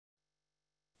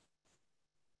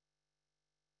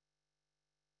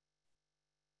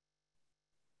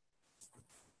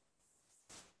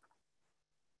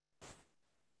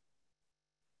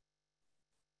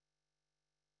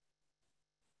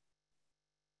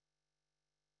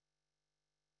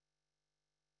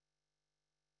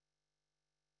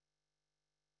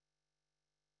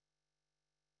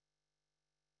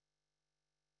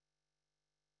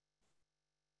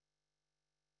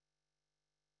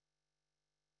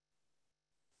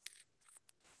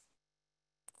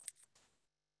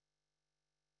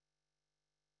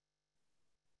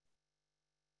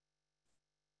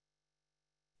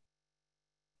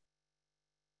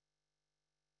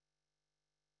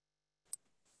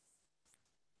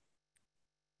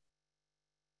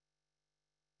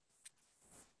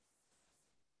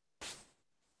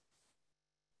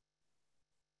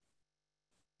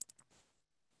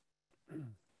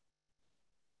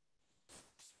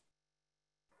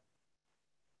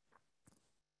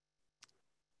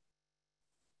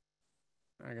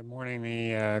Good morning.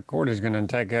 The court is going to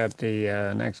take up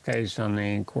the next case on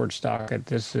the court docket.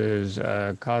 This is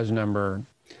cause number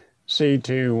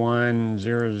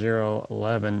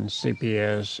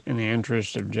C210011CPS in the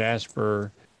interest of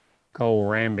Jasper Cole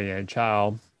Ramby, a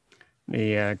child.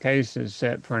 The case is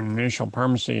set for an initial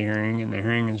permanency hearing, and the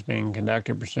hearing is being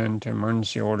conducted pursuant to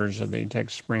emergency orders of the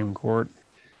Texas Supreme Court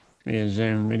via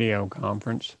Zoom video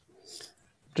conference.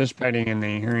 Participating in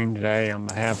the hearing today on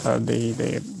behalf of the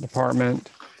department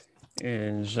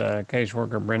is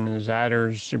caseworker Brendan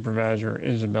Ziders, Supervisor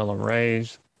Isabella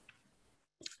Reyes,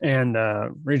 and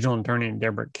Regional Attorney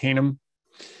Deborah Keenum.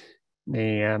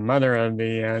 The mother of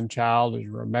the child is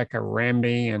Rebecca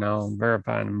Ramby, and I'll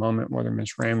verify in a moment whether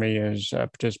Ms. Ramby is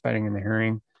participating in the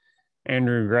hearing.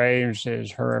 Andrew Graves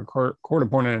is her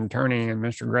court-appointed attorney, and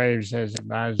Mr. Graves has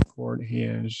advised the court he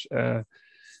is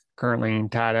currently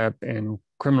tied up in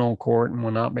criminal court and will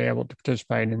not be able to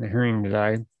participate in the hearing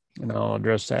today, and I'll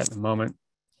address that in a moment.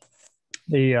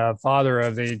 The father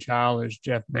of the child is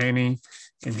Jeff Nanny,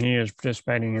 and he is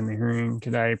participating in the hearing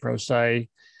today pro se.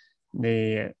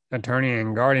 The attorney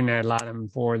and guardian ad litem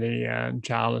for the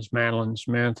child is Madeline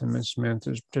Smith, and Ms. Smith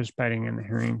is participating in the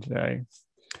hearing today.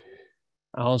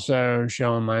 I also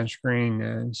show on my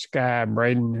screen Sky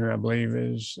Braden, who I believe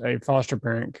is a foster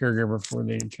parent caregiver for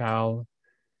the child.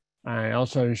 I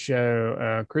also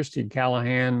show Christy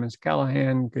Callahan. Ms.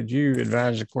 Callahan, could you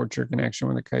advise the court your connection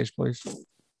with the case, please?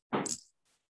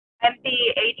 I'm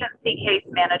the agency case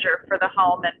manager for the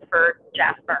home and for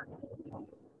Jasper.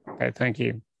 Okay, thank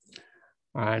you.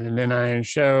 All right, and then I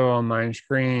show on my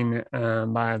screen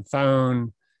by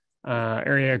phone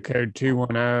area code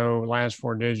 210, last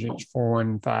four digits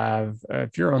 415.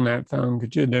 If you're on that phone,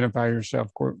 could you identify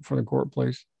yourself for the court,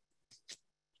 please?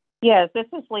 Yes, this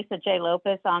is Lisa J.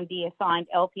 Lopez. I'm the assigned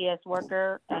LPS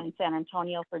worker in San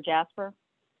Antonio for Jasper.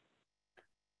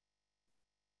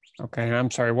 Okay, and I'm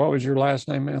sorry, what was your last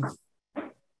name, ma'am?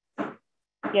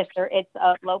 Yes, sir. It's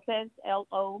Lopez,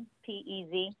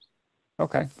 L-O-P-E-Z.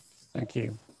 Okay, thank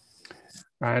you.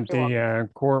 All right, the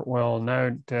court will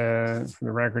note for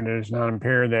the record it is not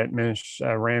impaired that Ms.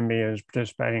 Ramby is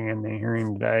participating in the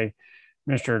hearing today.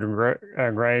 Mr.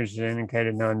 Graves has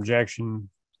indicated no objection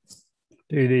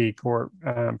to the court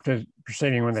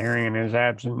proceeding with the hearing in his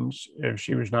absence if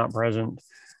she was not present,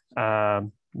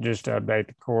 just to update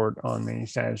the court on the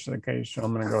status of the case. So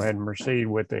I'm going to go ahead and proceed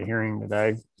with the hearing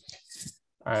today.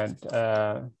 All right,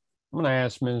 I'm going to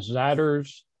ask Ms.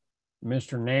 Ziders,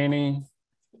 Mr. Nanny,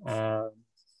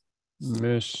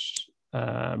 Ms.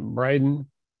 Braden,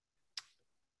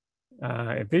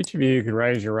 if each of you could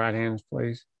raise your right hands,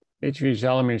 please. Each of you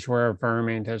solemnly swear or affirm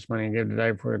any testimony you give today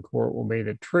before the court will be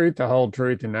the truth, the whole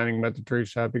truth, and nothing but the truth,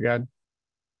 so help you God?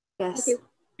 Yes.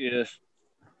 Yes.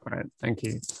 All right, thank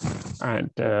you. All right,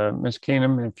 Ms.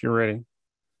 Keenum, if you're ready.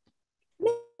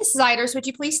 Ms. Ziders, would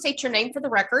you please state your name for the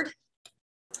record?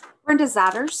 Brenda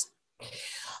Ziders.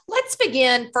 Let's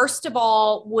begin, first of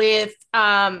all, with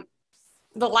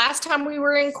the last time we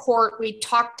were in court, we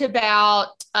talked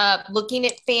about looking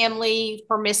at family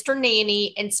for Mr.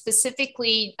 Nanny, and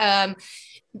specifically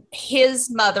his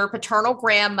mother, paternal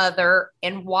grandmother,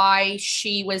 and why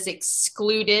she was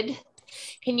excluded.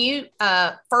 Can you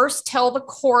first tell the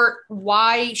court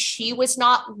why she was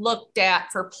not looked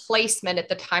at for placement at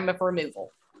the time of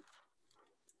removal?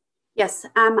 Yes,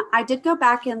 I did go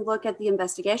back and look at the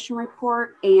investigation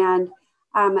report, and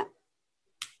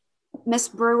Miss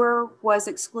Brewer was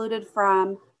excluded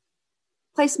from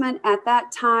placement at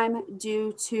that time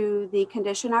due to the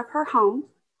condition of her home,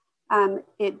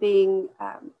 it being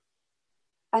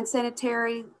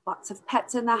unsanitary, lots of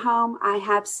pets in the home. I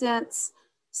have since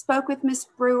spoke with Miss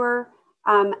Brewer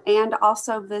and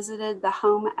also visited the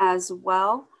home as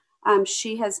well.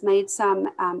 She has made some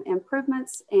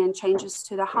improvements and changes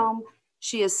to the home.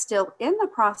 She is still in the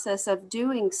process of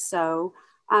doing so.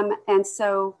 And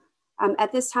so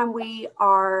at this time, we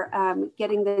are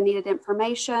getting the needed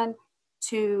information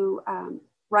to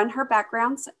run her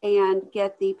backgrounds and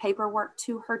get the paperwork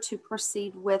to her to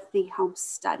proceed with the home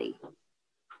study.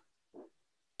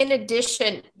 In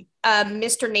addition,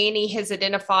 Mr. Nanny has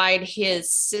identified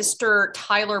his sister,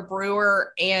 Tyler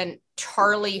Brewer, and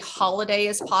Charlie Holiday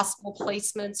as possible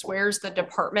placements. Where's the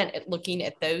department at looking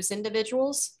at those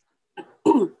individuals?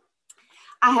 I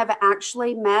have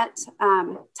actually met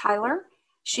Tyler.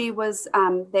 She was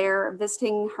there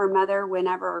visiting her mother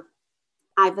whenever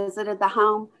I visited the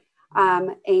home.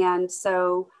 And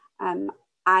so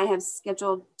I have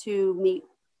scheduled to meet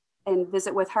and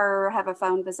visit with her, have a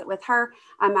phone visit with her.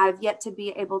 I've yet to be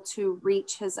able to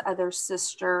reach his other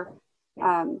sister,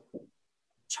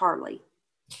 Charlie.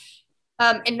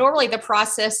 And normally the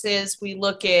process is we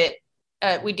look at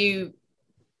we do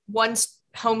one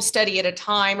home study at a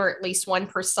time, or at least one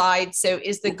per side. So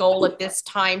is the goal at this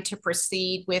time to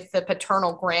proceed with the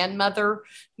paternal grandmother,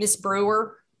 Miss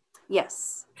Brewer?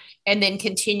 Yes. And then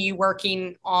continue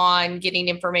working on getting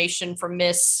information from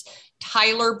Miss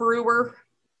Tyler Brewer?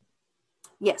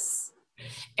 Yes.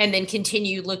 And then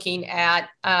continue looking at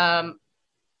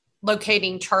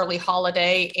locating Charlie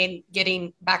Holiday and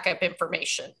getting backup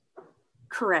information.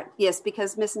 Correct. Yes,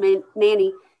 because Miss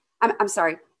Nanny, I'm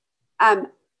sorry,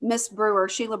 Miss Brewer,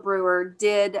 Sheila Brewer,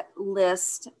 did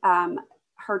list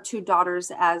her two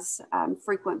daughters as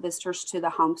frequent visitors to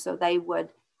the home. So they would,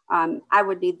 I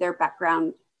would need their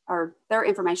background or their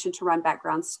information to run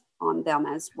backgrounds on them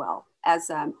as well as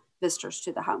visitors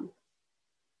to the home.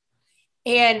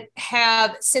 And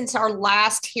since our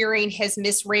last hearing, has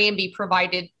Miss Ramby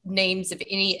provided names of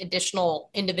any additional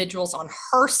individuals on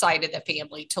her side of the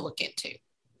family to look into?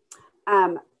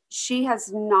 She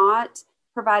has not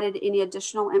provided any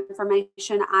additional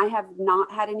information. I have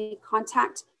not had any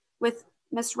contact with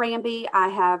Miss Ramby. I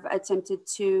have attempted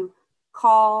to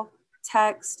call,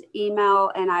 text,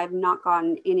 email, and I have not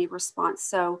gotten any response.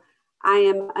 So I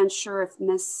am unsure if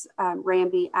Miss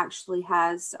Ramby actually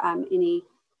has any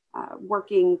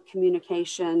working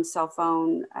communication, cell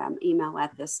phone, email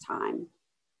at this time.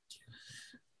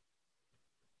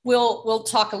 We'll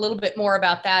talk a little bit more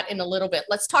about that in a little bit.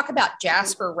 Let's talk about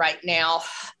Jasper right now.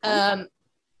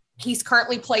 He's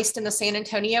currently placed in the San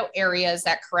Antonio area. Is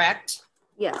that correct?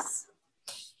 Yes.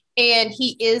 And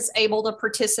he is able to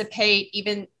participate,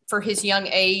 even for his young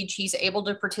age, he's able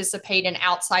to participate in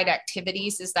outside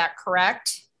activities. Is that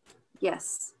correct?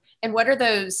 Yes. And what are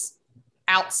those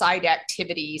outside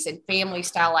activities and family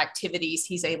style activities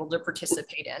he's able to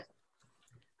participate in?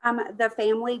 The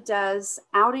family does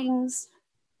outings.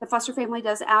 The foster family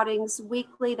does outings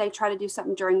weekly. They try to do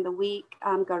something during the week,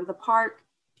 go to the park.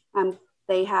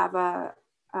 They have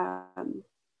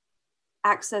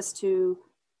access to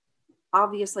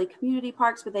obviously community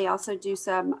parks, but they also do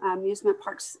some amusement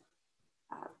parks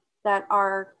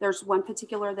there's one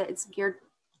particular that is geared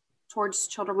towards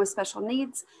children with special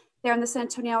needs there in the San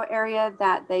Antonio area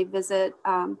that they visit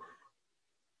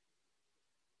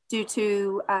due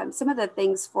to some of the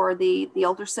things for the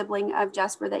older sibling of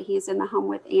Jasper that he's in the home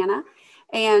with, Anna.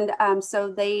 And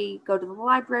so they go to the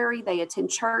library, they attend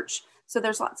church. So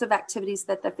there's lots of activities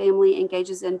that the family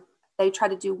engages in. They try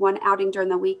to do one outing during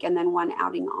the week and then one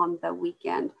outing on the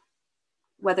weekend,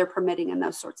 weather permitting and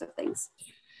those sorts of things.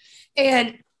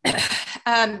 And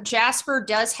Jasper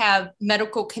does have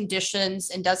medical conditions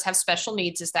and does have special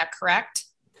needs. Is that correct?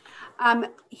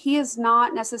 He is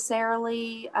not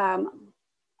necessarily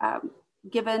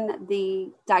given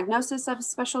the diagnosis of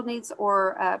special needs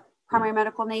or primary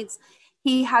medical needs.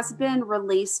 He has been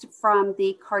released from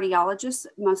the cardiologist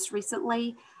most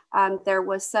recently. There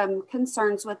was some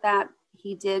concerns with that.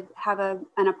 He did have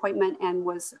an appointment and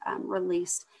was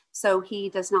released. So he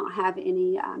does not have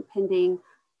any pending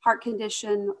heart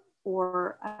condition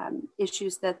or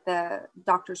issues that the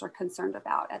doctors are concerned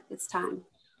about at this time.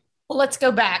 Well, let's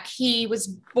go back. He was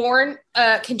born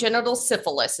congenital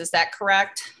syphilis. Is that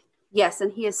correct? Yes,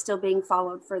 and he is still being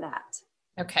followed for that.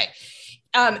 Okay.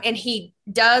 And he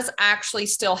does actually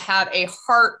still have a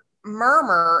heart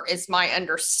murmur, is my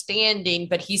understanding,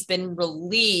 but he's been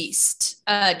released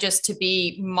just to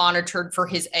be monitored for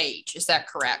his age. Is that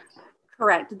correct?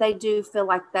 Correct. They do feel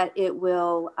like that it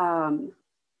will,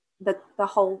 the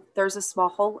hole, there's a small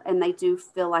hole, and they do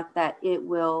feel like that it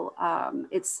will,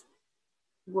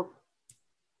 will,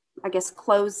 I guess,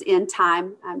 close in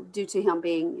time due to him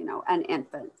being, an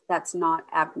infant. That's not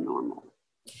abnormal.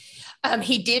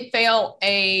 He did fail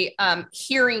a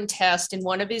hearing test in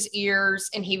one of his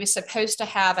ears, and he was supposed to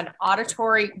have an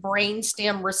auditory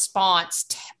brainstem response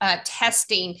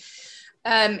testing,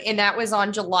 and that was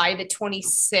on July the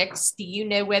 26th. Do you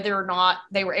know whether or not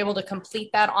they were able to complete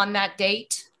that on that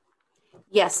date?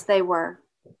 Yes, they were.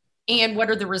 And what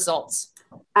are the results?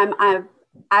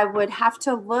 I would have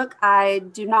to look. I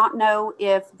do not know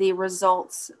if the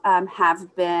results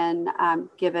have been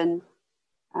given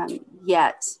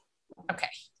yet. Okay.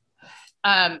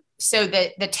 So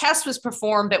the test was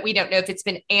performed, but we don't know if it's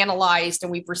been analyzed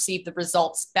and we've received the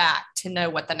results back to know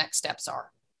what the next steps are.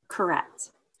 Correct.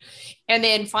 And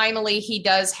then finally, he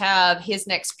does have his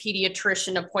next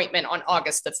pediatrician appointment on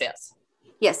August the 5th.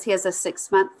 Yes, he has a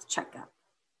 6-month checkup.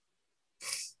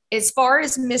 As far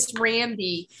as Miss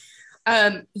Ramby,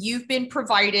 you've been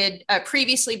provided,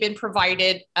 previously been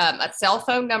provided a cell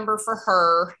phone number for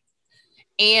her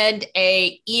and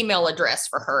a email address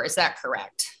for her. Is that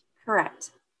correct?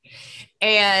 Correct.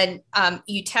 And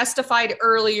you testified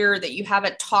earlier that you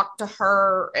haven't talked to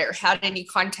her or had any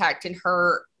contact in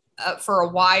her for a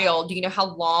while. Do you know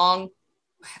how long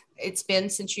it's been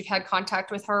since you've had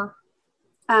contact with her?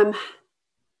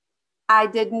 I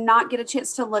did not get a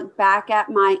chance to look back at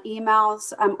my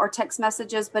emails or text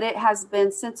messages, but it has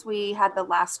been since we had the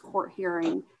last court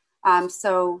hearing.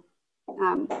 So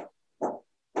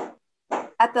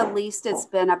at the least, it's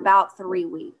been about 3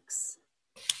 weeks.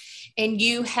 And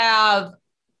you have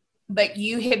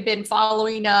been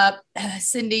following up,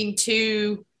 attempting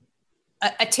to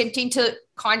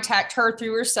contact her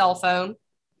through her cell phone.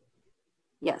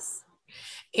 Yes.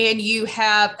 And you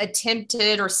have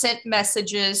attempted or sent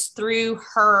messages through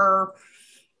her,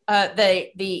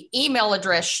 the email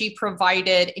address she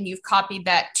provided, and you've copied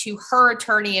that to her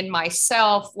attorney and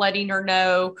myself, letting her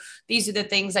know these are the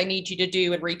things I need you to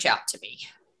do and reach out to me.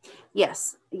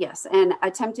 Yes, yes. And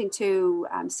attempting to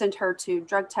send her to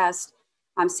drug test,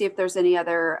 see if there's any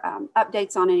other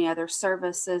updates on any other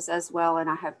services as well. And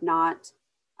I have not,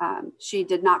 she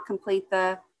did not complete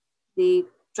the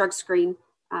drug screen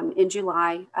in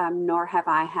July, nor have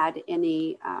I had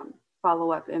any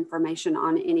follow-up information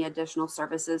on any additional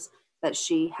services that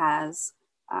she has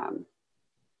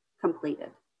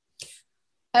completed.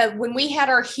 When we had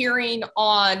our hearing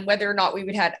on whether or not we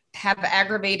would have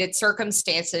aggravated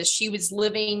circumstances, she was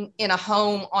living in a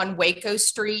home on Waco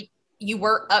Street. You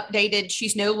were updated.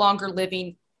 She's no longer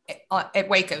living at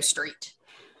Waco Street.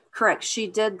 Correct. She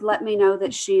did let me know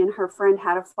that she and her friend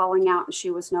had a falling out and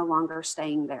she was no longer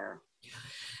staying there.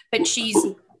 But she's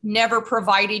never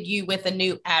provided you with a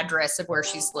new address of where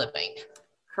she's living.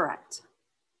 Correct.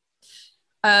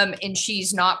 And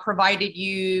she's not provided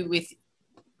you with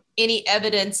any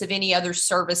evidence of any other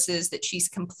services that she's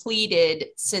completed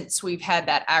since we've had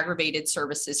that aggravated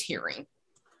services hearing.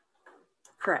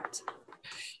 Correct.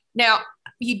 Now,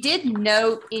 you did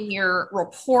note in your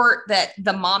report that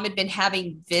the mom had been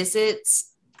having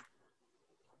visits.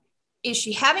 Is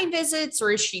she having visits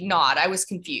or is she not? I was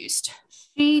confused.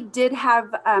 She did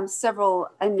have several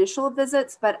initial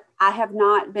visits, but I have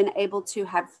not been able to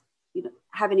have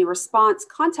any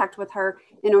contact with her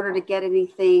in order to get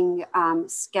anything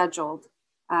scheduled.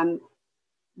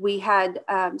 We had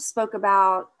spoke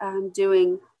about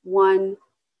doing one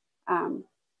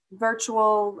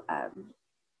virtual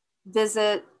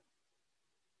visit,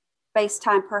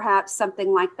 FaceTime perhaps,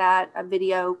 something like that, a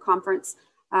video conference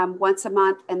once a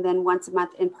month, and then once a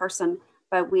month in person.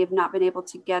 But we have not been able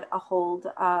to get a hold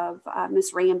of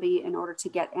Ms. Ramby in order to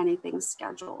get anything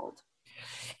scheduled.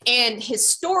 And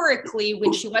historically,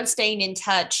 when she was staying in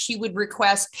touch, she would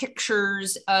request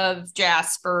pictures of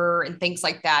Jasper and things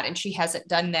like that. And she hasn't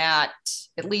done that,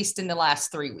 at least in the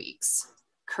last 3 weeks.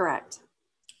 Correct.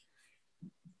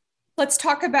 Let's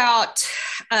talk about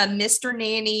Mr.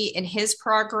 Nanny and his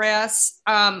progress.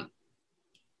 Do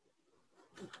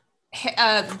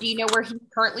you know where he's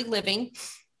currently living?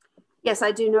 Yes,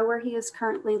 I do know where he is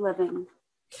currently living.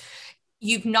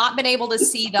 You've not been able to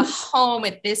see the home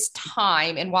at this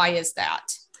time, and why is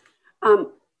that?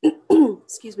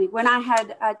 Excuse me. When I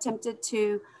had attempted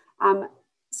to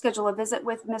schedule a visit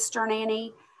with Mr.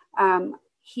 Nanny,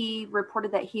 he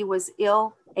reported that he was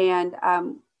ill and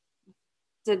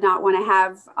did not want to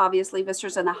have, obviously,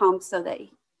 visitors in the home so that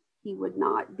he would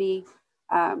not be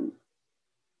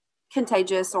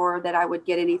contagious or that I would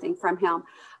get anything from him.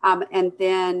 And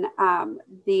then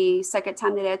the second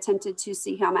time that I attempted to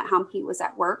see him at home, he was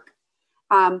at work.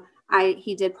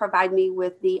 He did provide me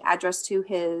with the address to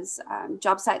his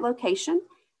job site location.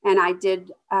 And I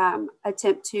did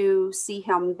attempt to see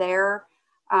him there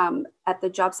at the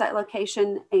job site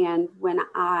location. And when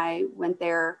I went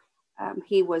there,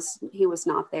 he was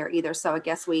not there either. So I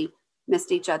guess we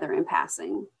missed each other in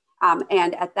passing.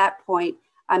 And at that point,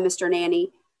 Mr.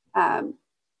 Nanny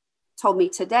told me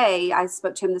today, I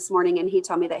spoke to him this morning, and he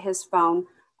told me that his phone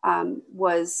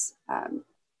was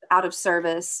out of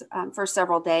service for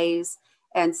several days.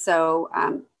 And so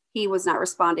he was not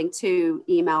responding to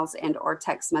emails and or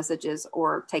text messages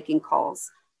or taking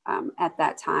calls at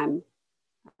that time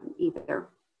either.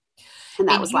 And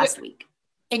that was last week.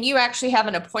 And you actually have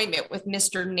an appointment with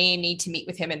Mr. Nanny to meet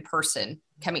with him in person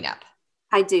coming up.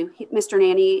 I do. Mr.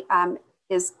 Nanny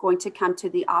is going to come to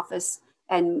the office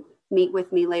and meet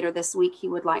with me later this week. He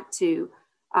would like to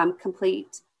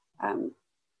complete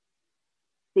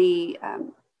the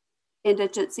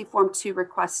indigency form to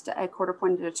request a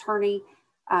court-appointed attorney.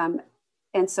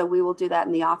 And so we will do that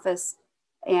in the office,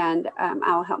 and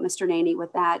I'll help Mr. Nanny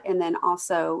with that. And then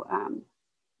also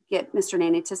get Mr.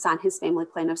 Nanny to sign his family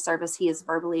plan of service. He has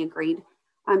verbally agreed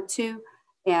to,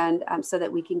 and so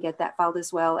that we can get that filed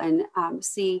as well and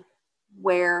see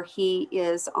where he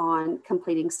is on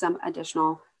completing some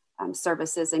additional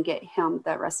services and get him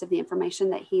the rest of the information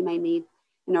that he may need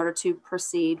in order to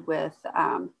proceed with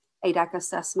ADAC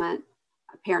assessment,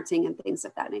 parenting, and things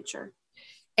of that nature.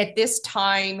 At this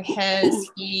time, has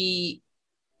he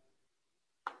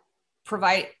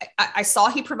I saw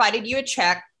he provided you a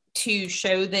check to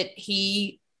show that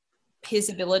his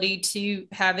ability to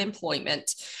have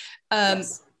employment.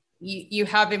 Yes. You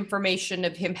have information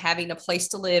of him having a place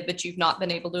to live, but you've not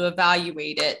been able to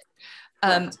evaluate it.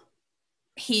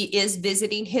 He is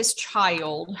visiting his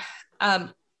child.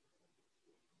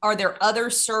 Are there other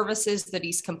services that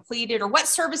he's completed, or what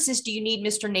services do you need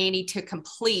Mr. Nanny to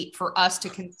complete for us to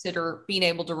consider being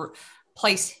able to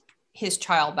place his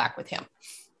child back with him?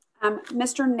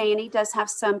 Mr. Nanny does have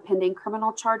some pending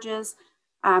criminal charges.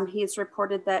 He has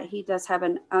reported that he does have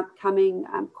an upcoming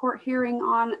court hearing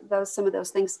on those. Some of those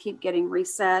things keep getting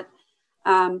reset.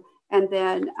 And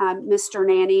then Mr.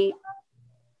 Nanny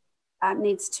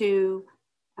needs to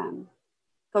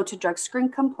go to drug screen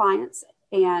compliance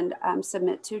and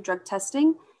submit to drug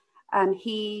testing.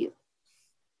 He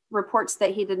reports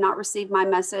that he did not receive my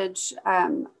message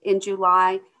in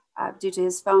July due to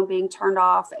his phone being turned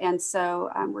off. And so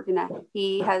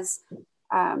he has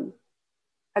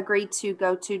agreed to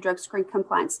go to drug screen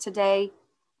compliance today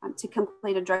to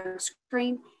complete a drug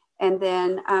screen. And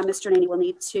then Mr. Nanny will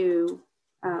need to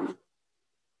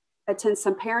attend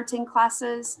some parenting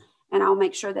classes, and I'll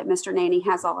make sure that Mr. Nanny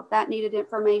has all of that needed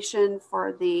information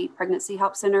for the Pregnancy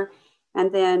Help Center, and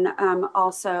then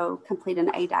also complete an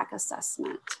ADAC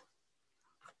assessment.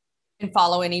 And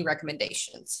follow any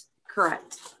recommendations.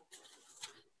 Correct.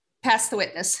 Pass the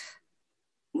witness.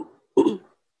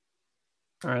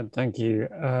 All right, thank you.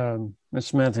 Ms.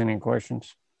 Smith, any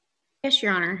questions? Yes,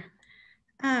 Your Honor.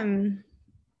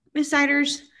 Ms.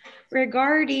 Siders,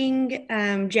 regarding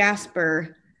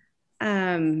Jasper,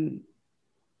 does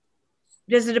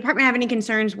the department have any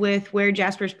concerns with where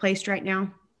Jasper's placed right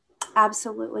now?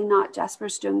 Absolutely not.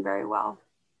 Jasper's doing very well.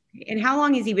 And how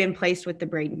long has he been placed with the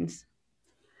Bradens?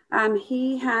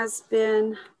 He has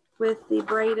been with the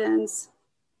Bradens.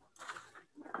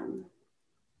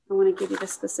 I want to give you the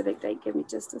specific date. Give me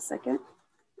just a second.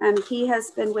 He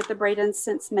has been with the Bradens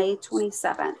since May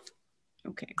 27th.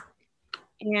 Okay.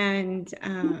 And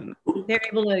they're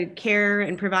able to care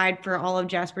and provide for all of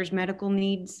Jasper's medical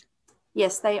needs?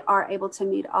 Yes, they are able to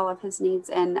meet all of his needs,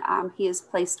 and he is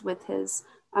placed with his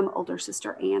older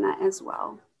sister, Anna, as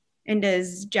well. And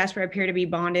does Jasper appear to be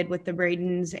bonded with the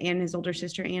Bradens and his older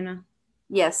sister, Anna?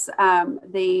 Yes,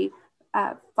 the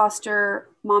foster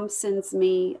mom sends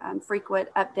me frequent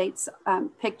updates,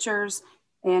 pictures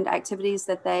and activities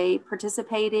that they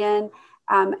participate in,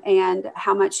 and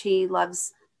how much he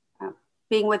loves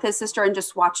being with his sister and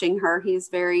just watching her. He's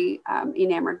very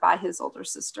enamored by his older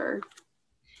sister.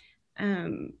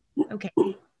 Okay.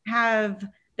 Have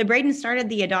the Bradens started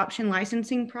the adoption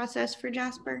licensing process for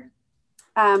Jasper?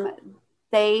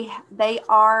 They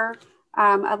are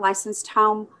a licensed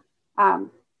home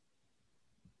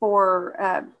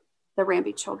for the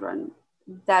Ramby children.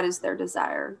 That is their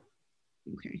desire.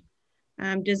 Okay.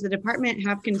 Does the department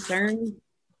have concern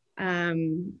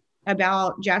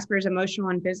about Jasper's emotional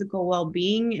and physical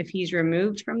well-being if he's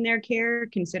removed from their care,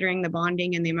 considering the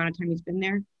bonding and the amount of time he's been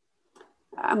there?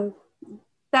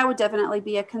 That would definitely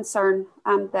be a concern,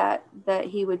 that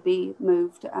he would be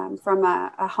moved from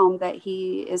a home that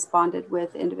he is bonded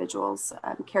with individuals,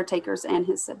 caretakers, and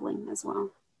his sibling as well.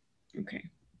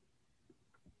 Okay.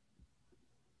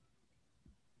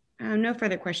 No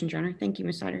further questions, Your Honor. Thank you,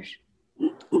 Ms. Siders.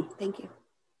 Thank you.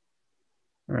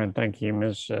 All right, thank you,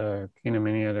 Ms. Keenum.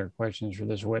 Any other questions for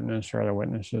this witness or other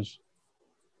witnesses?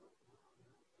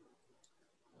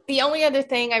 The only other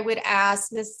thing I would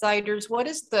ask, Ms. Siders, what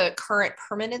is the current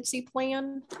permanency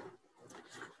plan?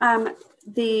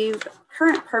 The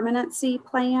current permanency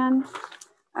plan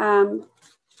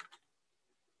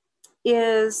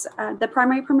is the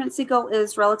primary permanency goal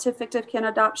is relative fictive kin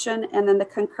adoption, and then the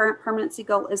concurrent permanency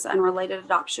goal is unrelated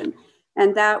adoption.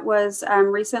 And that was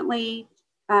recently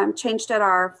changed at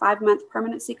our 5-month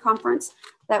permanency conference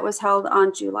that was held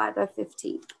on July the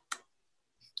 15th.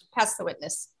 Pass the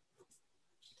witness.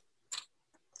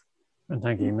 And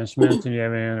thank you. Ms. Smith, do you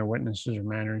have any other witnesses or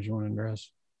matters you want to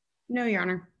address? No, Your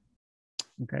Honor.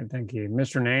 Okay, thank you.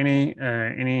 Mr. Nanny,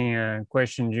 any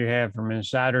questions you have for Ms.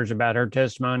 Siders about her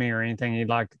testimony or anything you'd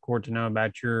like the court to know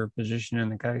about your position in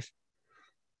the case?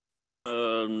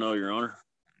 No, Your Honor.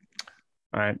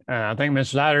 All right. I think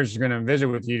Ms. Siders is going to visit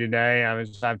with you today.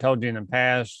 I've told you in the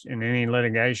past, in any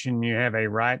litigation, you have a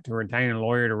right to retain a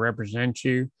lawyer to represent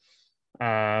you.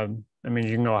 I mean,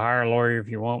 you can go hire a lawyer if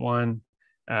you want one.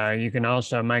 You can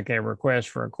also make a request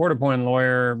for a court-appointed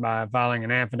lawyer by filing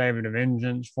an affidavit of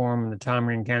indigence form with the Tom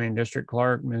Green County District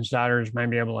Clerk. Ms. Siders may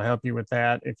be able to help you with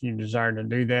that if you desire to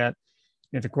do that.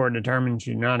 If the court determines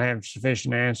you do not have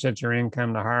sufficient assets or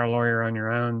income to hire a lawyer on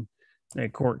your own, the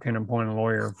court can appoint a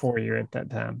lawyer for you at that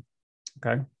time.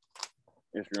 Okay.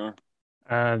 Yes, Your Honor.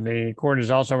 The court is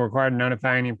also required to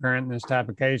notify any parent in this type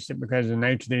of case that because of the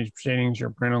nature of these proceedings,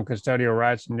 your parental custodial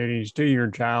rights and duties to your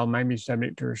child may be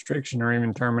subject to restriction or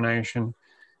even termination,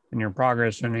 and your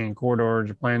progress on any court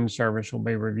orders or planned service will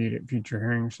be reviewed at future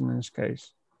hearings in this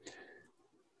case.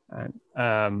 All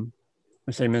right.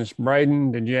 Let's see, Ms.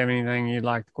 Braden, did you have anything you'd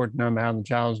like the court to know about how the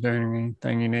child's doing or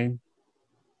anything you need?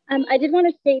 I did want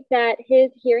to state that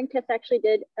his hearing test actually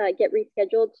did get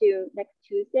rescheduled to next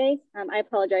Tuesday. I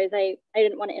apologize. I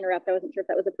didn't want to interrupt. I wasn't sure if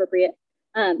that was appropriate.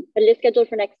 But it is scheduled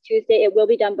for next Tuesday. It will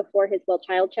be done before his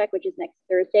well-child check, which is next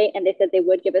Thursday. And they said they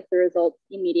would give us the results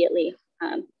immediately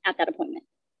at that appointment.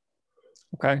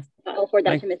 Okay. I'll forward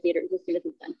that to Ms. Dieters as soon as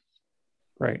it's done.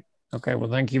 Great. Okay. Well,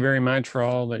 thank you very much for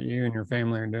all that you and your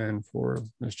family are doing for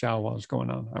this child while it's going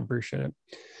on. I appreciate it.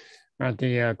 All right.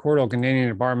 The court will continue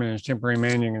the department as temporary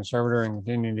managing conservator and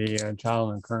continue the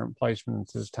child in current placement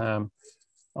at this time.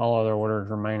 All other orders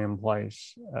remain in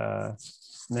place.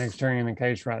 Next hearing in the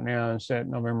case right now is set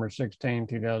November 16,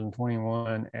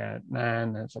 2021 at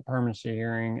 9. That's a permanency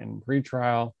hearing and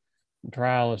pretrial. The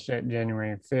trial is set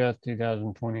January 5th,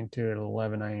 2022 at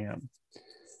 11 a.m.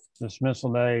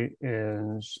 Dismissal date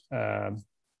is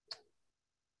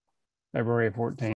February 14th.